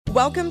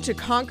Welcome to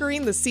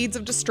Conquering the Seeds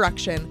of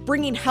Destruction,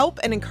 bringing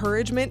help and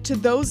encouragement to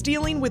those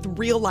dealing with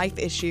real-life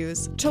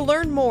issues. To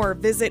learn more,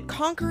 visit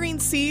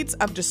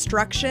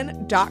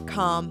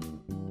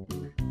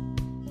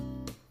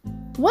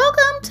conqueringseedsofdestruction.com.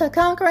 Welcome to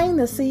Conquering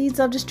the Seeds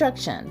of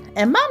Destruction,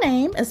 and my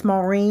name is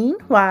Maureen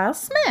Y.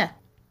 Smith.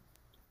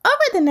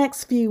 Over the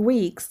next few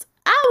weeks,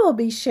 I will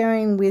be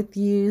sharing with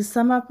you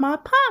some of my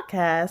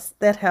podcasts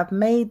that have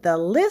made the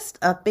list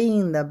of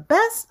being the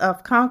best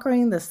of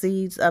conquering the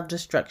seeds of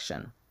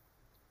destruction.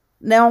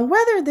 Now,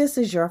 whether this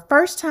is your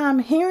first time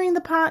hearing the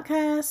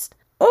podcast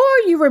or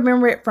you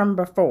remember it from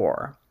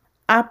before,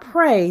 I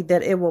pray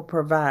that it will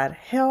provide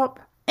help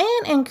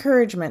and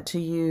encouragement to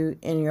you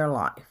in your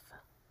life.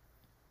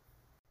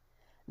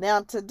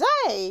 Now,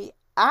 today,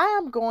 I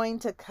am going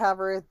to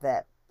cover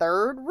that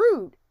third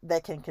root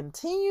that can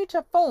continue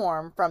to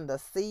form from the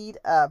seed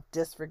of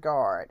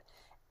disregard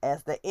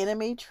as the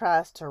enemy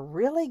tries to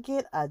really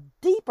get a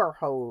deeper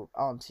hold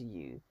onto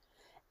you.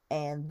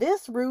 And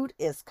this root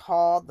is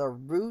called the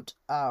root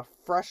of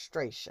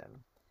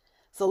frustration.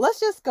 So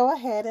let's just go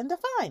ahead and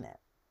define it.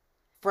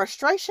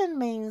 Frustration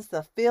means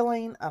the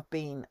feeling of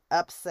being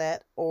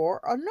upset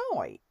or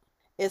annoyed,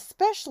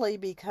 especially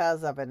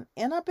because of an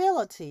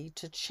inability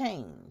to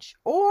change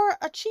or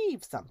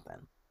achieve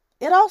something.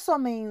 It also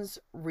means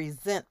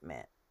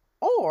resentment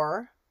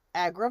or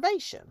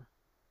aggravation.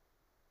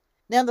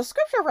 Now, the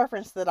scripture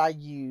reference that I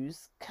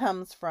use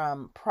comes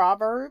from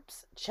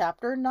Proverbs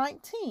chapter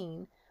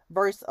 19,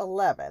 verse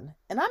 11,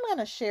 and I'm going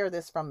to share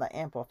this from the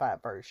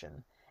Amplified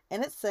Version.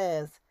 And it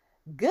says,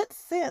 "Good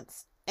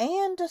sense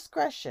and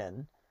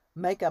discretion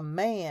make a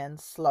man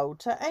slow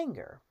to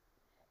anger,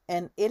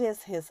 and it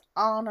is his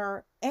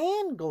honor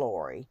and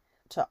glory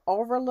to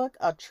overlook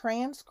a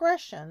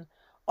transgression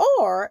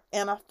or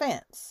an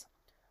offense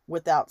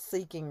without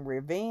seeking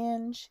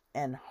revenge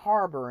and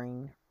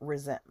harboring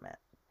resentment."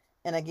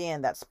 And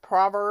again, that's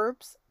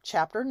Proverbs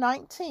chapter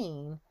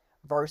 19,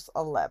 verse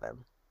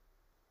 11.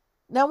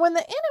 Now, when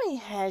the enemy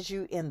has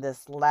you in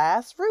this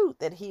last root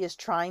that he is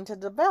trying to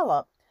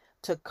develop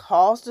to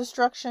cause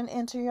destruction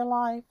into your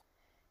life,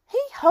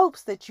 he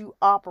hopes that you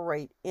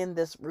operate in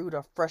this root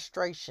of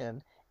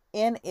frustration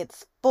in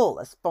its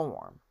fullest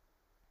form.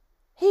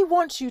 He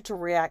wants you to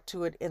react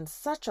to it in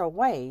such a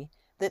way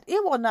that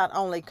it will not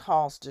only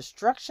cause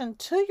destruction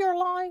to your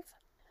life,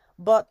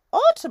 but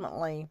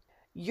ultimately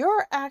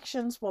your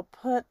actions will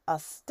put a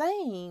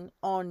stain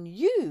on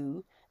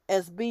you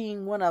as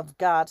being one of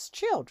God's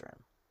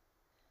children.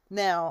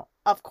 Now,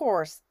 of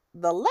course,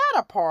 the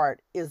latter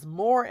part is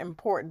more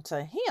important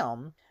to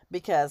him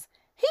because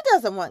he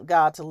doesn't want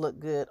God to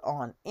look good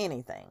on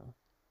anything.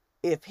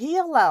 If he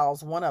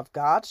allows one of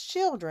God's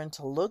children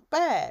to look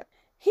bad,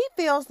 he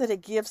feels that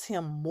it gives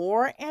him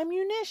more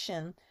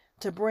ammunition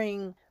to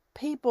bring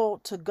people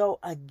to go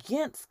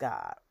against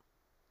God.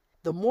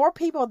 The more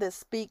people that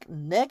speak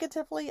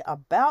negatively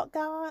about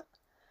God,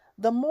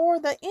 the more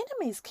the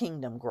enemy's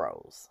kingdom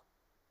grows.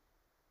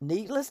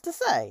 Needless to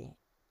say,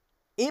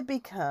 it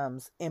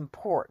becomes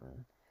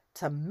important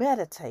to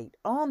meditate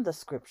on the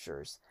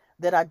scriptures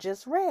that I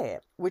just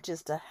read, which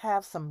is to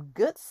have some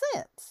good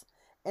sense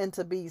and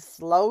to be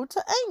slow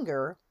to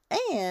anger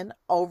and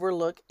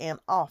overlook an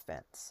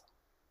offense.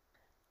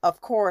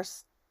 Of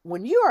course,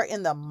 when you are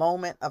in the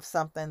moment of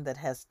something that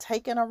has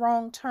taken a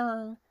wrong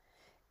turn,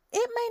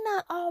 it may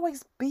not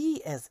always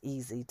be as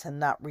easy to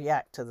not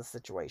react to the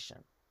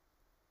situation.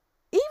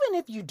 Even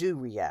if you do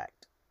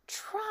react,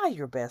 try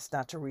your best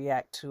not to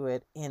react to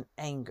it in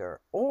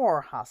anger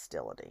or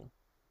hostility.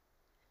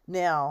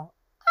 Now,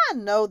 I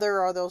know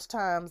there are those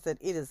times that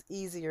it is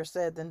easier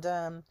said than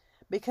done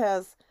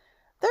because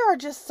there are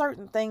just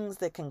certain things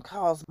that can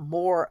cause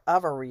more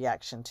of a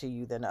reaction to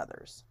you than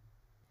others.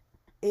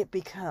 It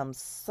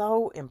becomes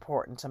so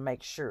important to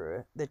make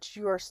sure that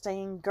you are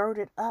staying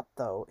girded up,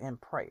 though, in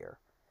prayer,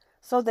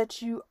 so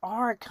that you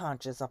are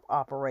conscious of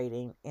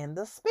operating in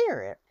the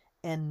Spirit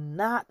and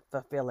not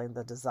fulfilling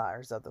the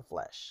desires of the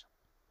flesh.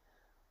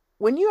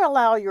 When you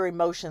allow your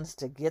emotions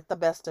to get the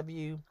best of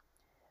you,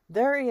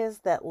 there is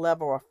that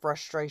level of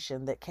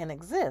frustration that can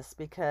exist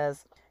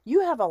because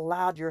you have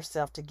allowed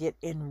yourself to get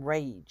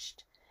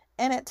enraged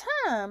and at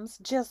times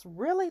just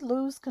really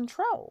lose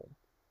control.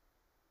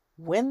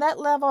 When that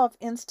level of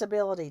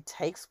instability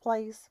takes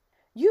place,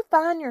 you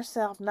find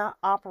yourself not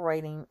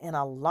operating in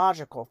a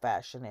logical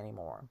fashion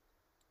anymore.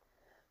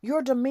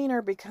 Your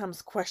demeanor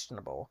becomes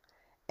questionable,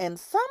 and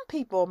some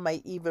people may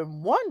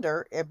even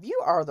wonder if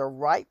you are the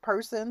right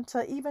person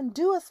to even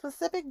do a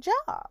specific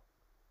job.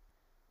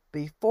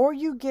 Before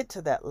you get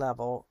to that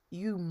level,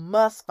 you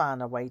must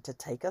find a way to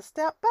take a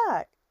step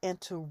back and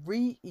to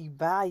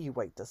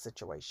reevaluate the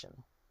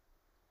situation.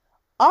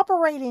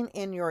 Operating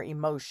in your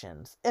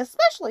emotions,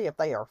 especially if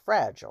they are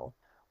fragile,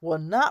 will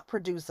not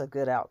produce a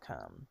good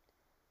outcome,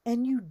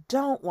 and you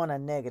don't want a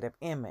negative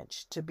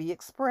image to be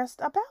expressed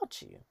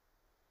about you.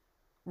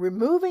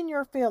 Removing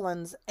your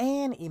feelings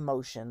and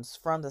emotions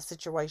from the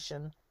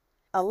situation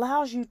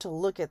allows you to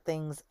look at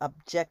things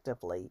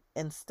objectively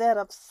instead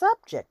of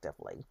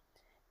subjectively,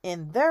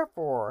 and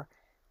therefore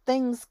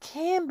things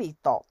can be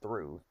thought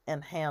through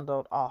and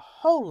handled a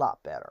whole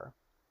lot better.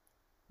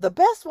 The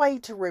best way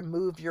to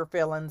remove your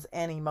feelings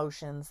and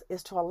emotions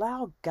is to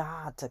allow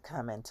God to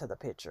come into the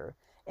picture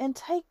and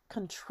take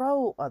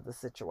control of the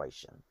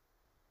situation.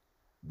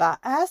 By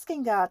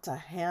asking God to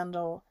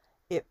handle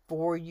it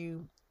for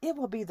you, it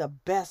will be the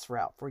best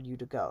route for you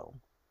to go.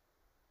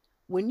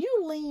 When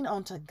you lean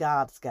onto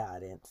God's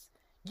guidance,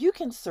 you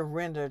can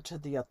surrender to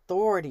the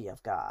authority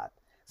of God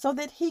so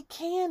that He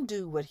can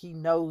do what He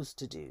knows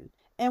to do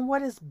and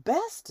what is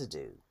best to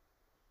do.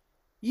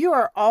 You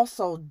are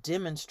also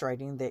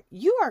demonstrating that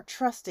you are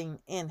trusting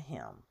in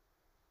Him.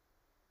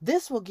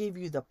 This will give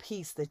you the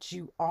peace that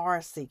you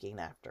are seeking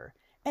after,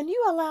 and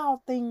you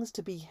allow things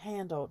to be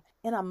handled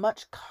in a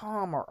much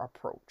calmer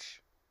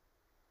approach.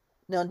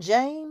 Now,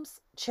 James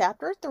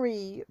chapter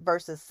 3,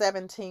 verses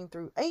 17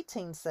 through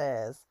 18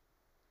 says,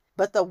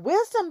 "But the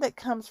wisdom that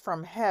comes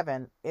from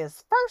heaven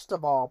is first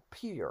of all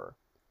pure,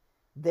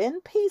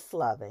 then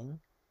peace-loving,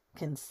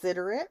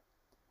 considerate,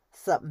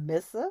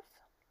 submissive,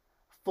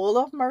 full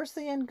of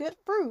mercy and good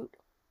fruit,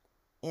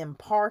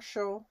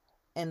 impartial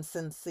and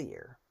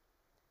sincere.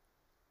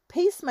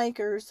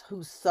 Peacemakers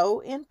who sow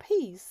in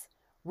peace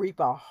reap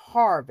a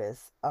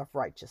harvest of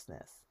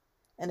righteousness."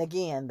 And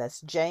again,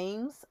 that's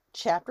James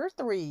chapter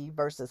 3,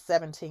 verses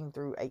 17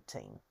 through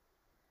 18.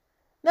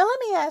 Now let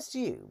me ask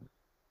you,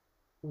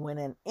 when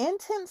an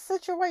intense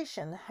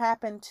situation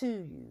happened to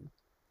you,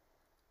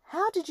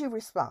 how did you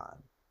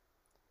respond?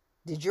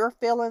 Did your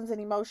feelings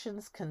and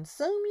emotions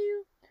consume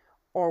you?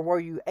 Or were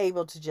you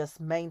able to just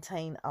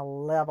maintain a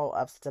level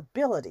of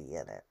stability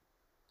in it?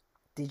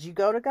 Did you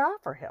go to God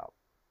for help?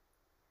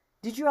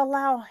 Did you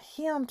allow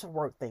Him to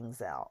work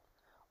things out?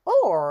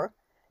 Or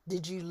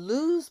did you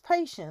lose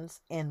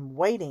patience in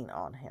waiting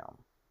on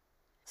Him?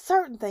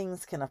 Certain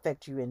things can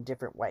affect you in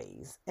different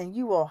ways, and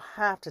you will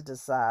have to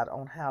decide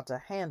on how to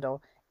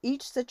handle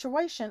each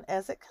situation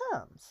as it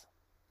comes.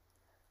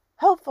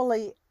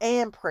 Hopefully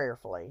and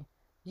prayerfully,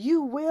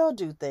 you will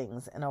do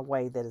things in a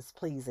way that is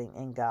pleasing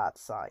in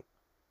God's sight.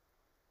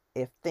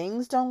 If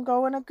things don't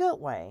go in a good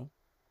way,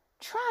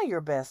 try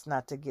your best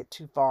not to get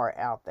too far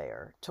out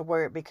there to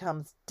where it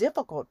becomes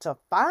difficult to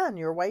find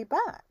your way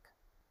back.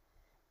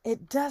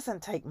 It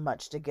doesn't take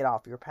much to get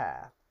off your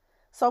path,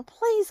 so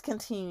please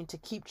continue to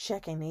keep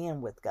checking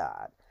in with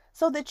God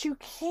so that you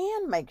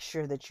can make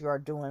sure that you are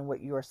doing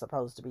what you are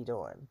supposed to be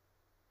doing.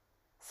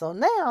 So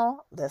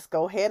now, let's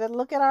go ahead and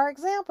look at our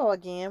example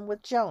again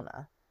with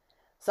Jonah.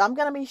 So I'm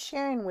going to be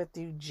sharing with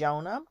you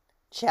Jonah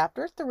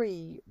chapter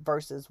 3,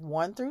 verses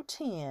 1 through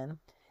 10.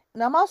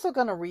 And I'm also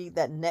going to read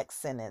that next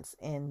sentence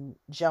in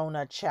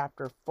Jonah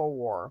chapter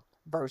 4,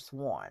 verse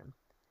 1.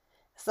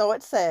 So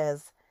it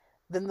says,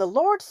 "Then the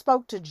Lord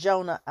spoke to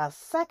Jonah a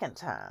second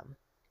time.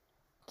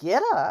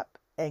 Get up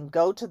and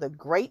go to the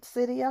great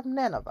city of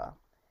Nineveh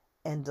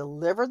and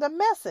deliver the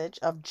message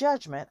of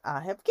judgment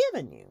I have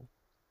given you."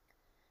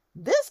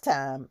 This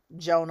time,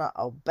 Jonah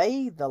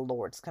obeyed the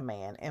Lord's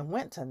command and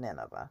went to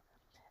Nineveh,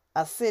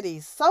 a city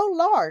so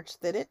large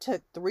that it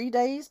took 3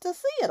 days to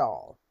see it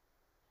all.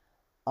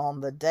 On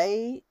the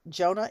day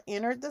Jonah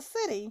entered the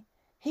city,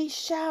 he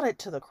shouted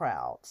to the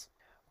crowds,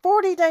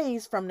 40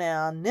 days from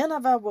now,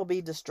 Nineveh will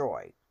be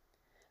destroyed."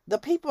 The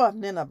people of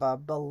Nineveh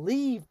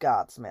believed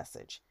God's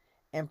message,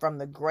 and from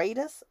the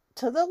greatest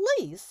to the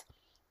least,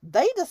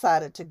 they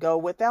decided to go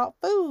without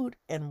food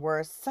and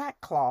wear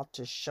sackcloth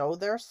to show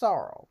their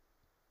sorrow.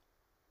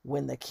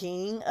 When the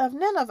king of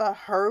Nineveh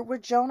heard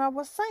what Jonah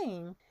was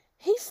saying,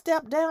 he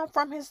stepped down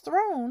from his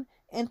throne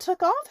and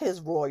took off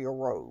his royal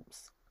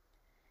robes.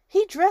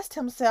 He dressed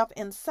himself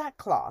in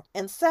sackcloth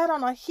and sat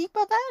on a heap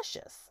of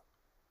ashes.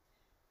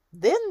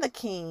 Then the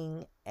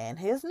king and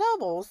his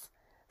nobles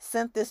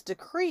sent this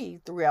decree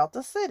throughout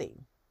the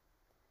city: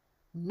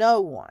 no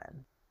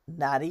one,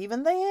 not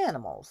even the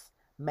animals,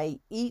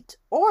 may eat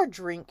or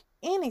drink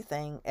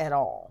anything at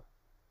all.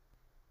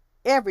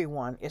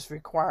 Everyone is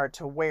required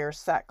to wear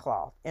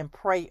sackcloth and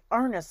pray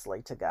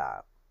earnestly to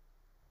God.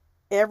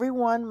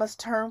 Everyone must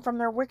turn from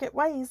their wicked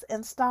ways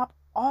and stop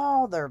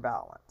all their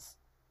violence.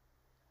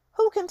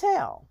 Who can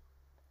tell?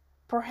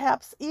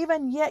 Perhaps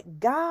even yet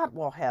God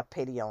will have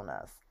pity on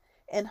us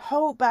and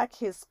hold back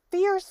His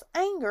fierce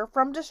anger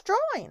from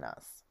destroying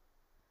us.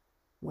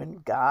 When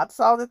God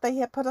saw that they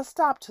had put a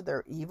stop to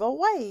their evil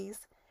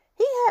ways,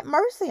 He had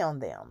mercy on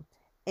them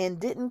and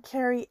didn't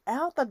carry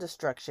out the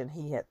destruction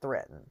He had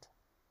threatened.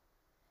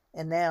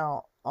 And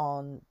now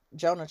on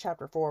Jonah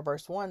chapter 4,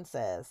 verse 1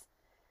 says,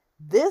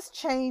 "This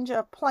change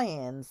of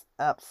plans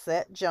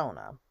upset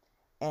Jonah,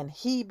 and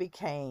he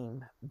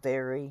became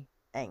very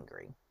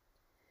angry."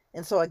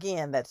 And so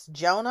again, that's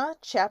Jonah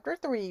chapter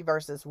 3,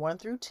 verses 1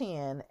 through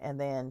 10, and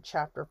then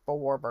chapter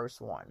 4,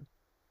 verse 1.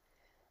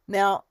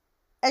 Now,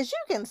 as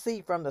you can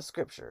see from the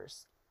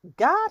scriptures,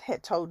 God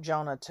had told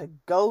Jonah to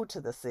go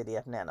to the city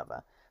of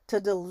Nineveh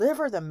to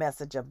deliver the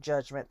message of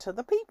judgment to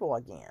the people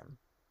again.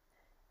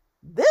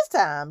 This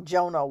time,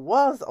 Jonah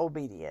was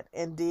obedient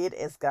and did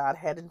as God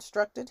had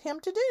instructed him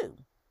to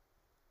do.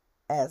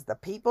 As the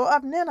people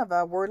of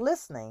Nineveh were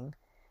listening,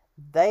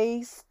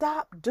 They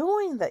stopped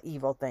doing the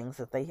evil things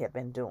that they had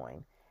been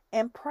doing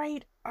and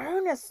prayed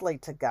earnestly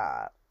to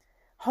God,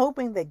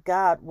 hoping that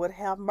God would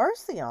have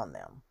mercy on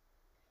them.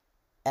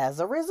 As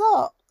a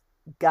result,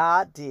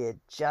 God did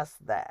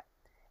just that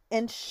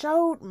and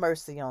showed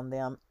mercy on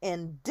them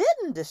and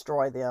didn't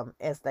destroy them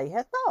as they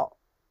had thought.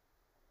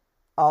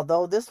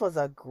 Although this was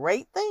a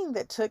great thing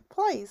that took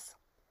place,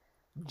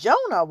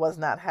 Jonah was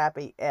not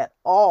happy at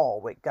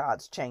all with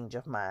God's change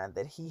of mind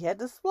that he had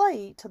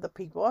displayed to the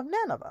people of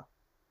Nineveh.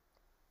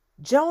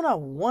 Jonah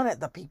wanted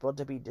the people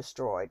to be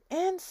destroyed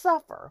and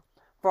suffer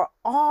for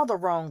all the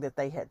wrong that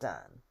they had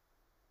done.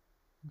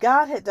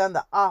 God had done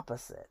the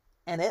opposite,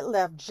 and it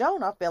left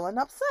Jonah feeling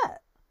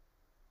upset.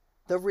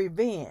 The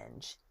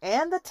revenge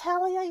and the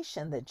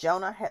retaliation that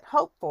Jonah had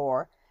hoped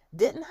for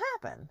didn't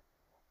happen,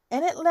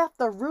 and it left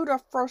the root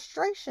of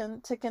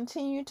frustration to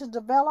continue to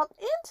develop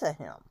into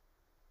him.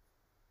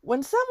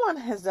 When someone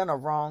has done a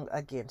wrong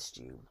against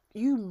you,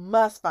 you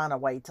must find a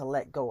way to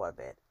let go of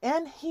it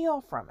and heal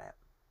from it.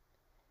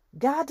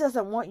 God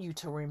doesn't want you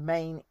to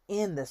remain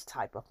in this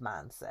type of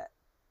mindset.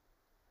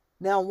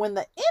 Now, when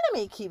the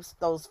enemy keeps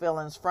those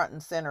feelings front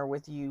and center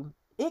with you,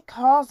 it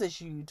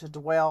causes you to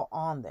dwell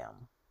on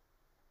them.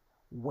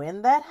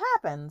 When that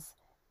happens,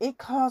 it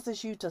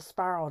causes you to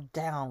spiral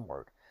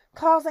downward,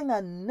 causing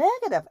a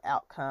negative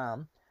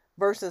outcome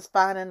versus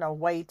finding a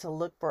way to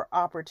look for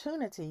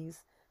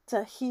opportunities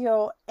to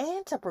heal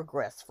and to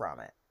progress from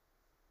it.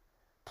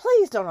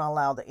 Please don't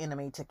allow the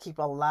enemy to keep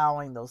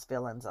allowing those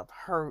feelings of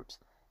hurt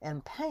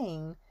and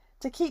pain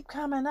to keep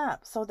coming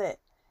up so that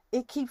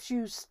it keeps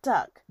you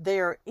stuck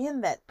there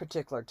in that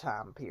particular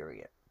time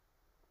period.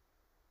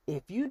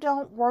 If you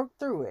don't work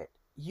through it,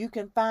 you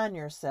can find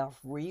yourself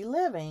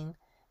reliving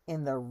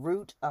in the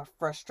root of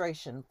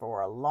frustration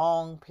for a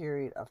long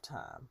period of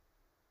time.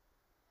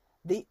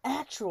 The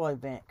actual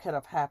event could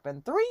have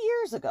happened 3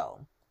 years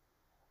ago,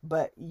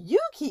 but you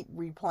keep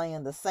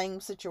replaying the same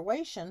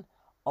situation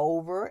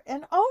over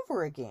and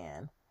over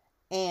again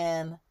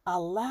and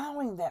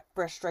allowing that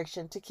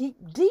frustration to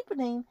keep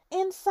deepening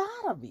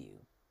inside of you.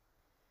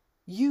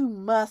 You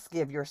must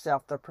give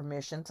yourself the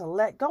permission to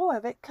let go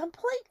of it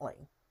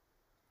completely.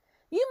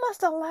 You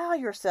must allow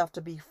yourself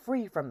to be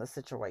free from the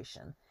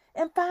situation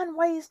and find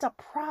ways to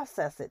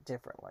process it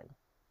differently.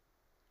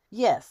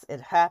 Yes, it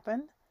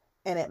happened,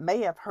 and it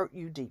may have hurt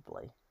you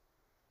deeply.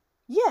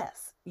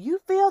 Yes, you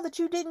feel that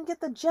you didn't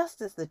get the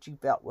justice that you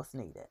felt was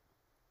needed.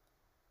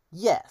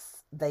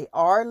 Yes, they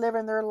are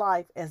living their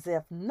life as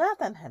if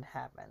nothing had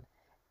happened,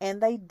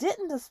 and they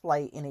didn't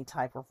display any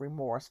type of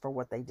remorse for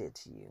what they did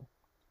to you.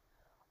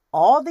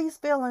 All these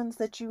feelings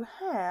that you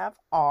have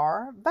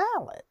are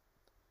valid.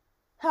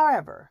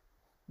 However,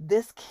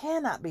 this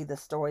cannot be the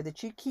story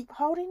that you keep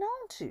holding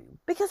on to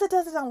because it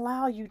doesn't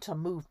allow you to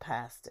move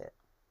past it.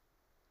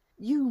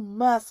 You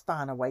must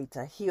find a way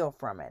to heal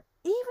from it,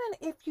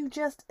 even if you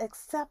just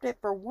accept it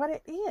for what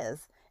it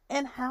is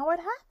and how it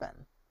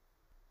happened.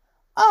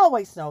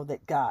 Always know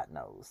that God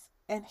knows,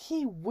 and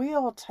He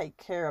will take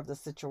care of the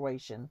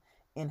situation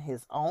in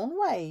His own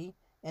way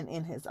and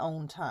in His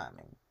own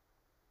timing.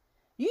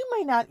 You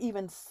may not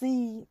even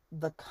see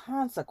the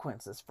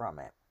consequences from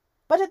it,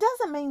 but it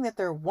doesn't mean that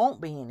there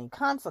won't be any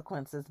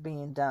consequences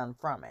being done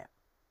from it.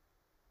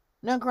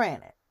 Now,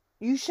 granted,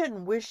 you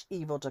shouldn't wish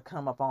evil to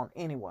come upon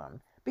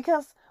anyone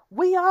because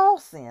we all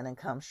sin and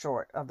come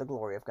short of the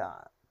glory of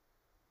God.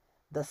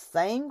 The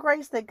same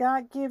grace that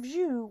God gives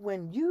you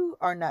when you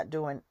are not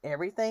doing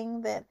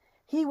everything that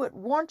He would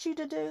want you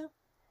to do,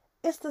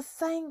 it's the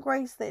same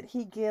grace that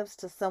He gives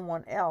to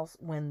someone else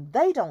when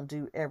they don't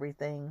do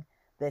everything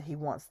that He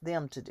wants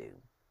them to do.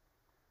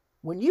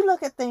 When you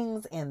look at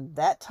things in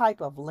that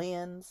type of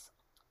lens,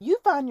 you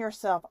find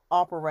yourself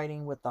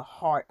operating with the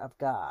heart of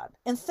God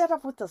instead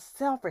of with the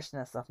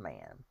selfishness of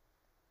man.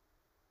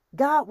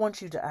 God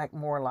wants you to act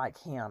more like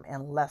Him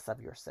and less of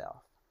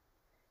yourself.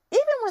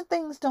 Even when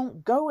things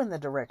don't go in the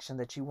direction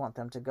that you want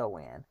them to go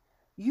in,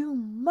 you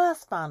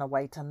must find a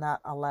way to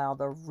not allow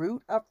the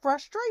root of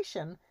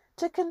frustration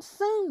to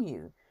consume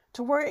you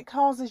to where it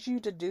causes you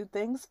to do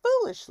things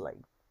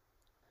foolishly.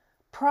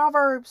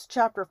 Proverbs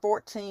chapter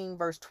 14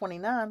 verse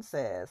 29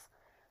 says,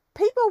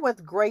 "People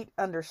with great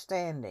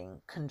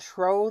understanding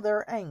control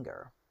their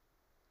anger.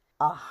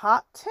 A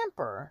hot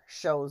temper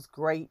shows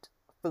great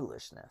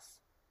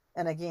foolishness."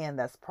 And again,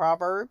 that's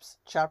Proverbs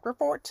chapter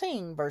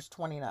 14 verse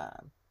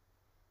 29.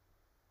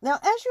 Now,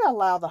 as you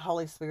allow the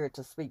Holy Spirit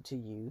to speak to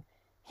you,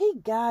 He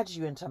guides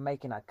you into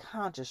making a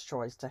conscious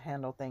choice to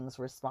handle things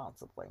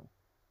responsibly.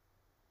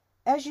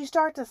 As you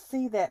start to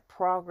see that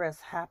progress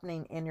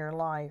happening in your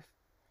life,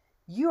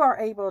 you are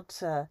able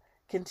to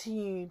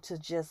continue to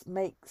just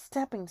make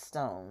stepping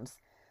stones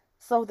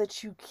so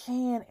that you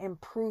can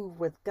improve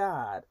with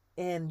God,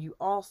 and you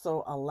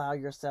also allow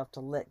yourself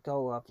to let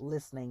go of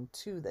listening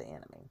to the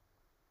enemy.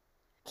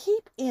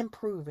 Keep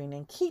improving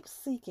and keep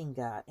seeking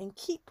God and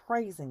keep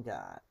praising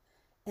God,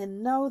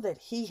 and know that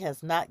He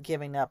has not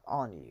given up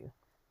on you.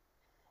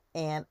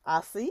 And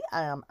I see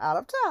I am out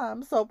of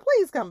time, so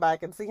please come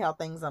back and see how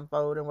things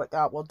unfold and what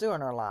God will do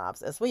in our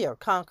lives as we are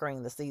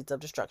conquering the seeds of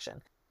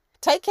destruction.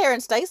 Take care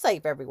and stay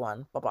safe,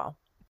 everyone. Bye-bye.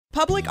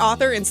 Public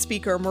author and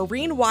speaker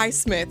Maureen Y.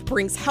 Smith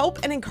brings help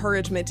and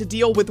encouragement to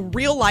deal with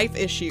real-life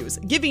issues,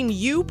 giving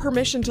you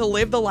permission to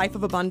live the life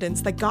of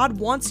abundance that God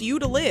wants you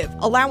to live,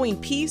 allowing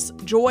peace,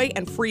 joy,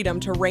 and freedom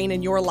to reign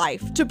in your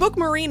life. To book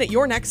Maureen at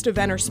your next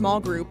event or small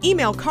group,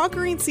 email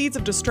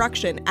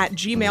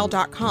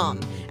conqueringseedsofdestruction@gmail.com.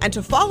 And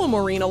to follow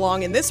Maureen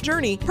along in this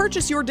journey,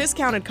 purchase your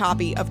discounted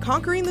copy of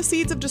Conquering the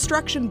Seeds of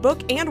Destruction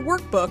book and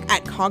workbook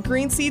at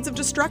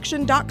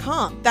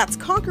conqueringseedsofdestruction.com. That's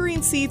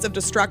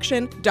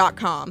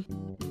conqueringseedsofdestruction.com.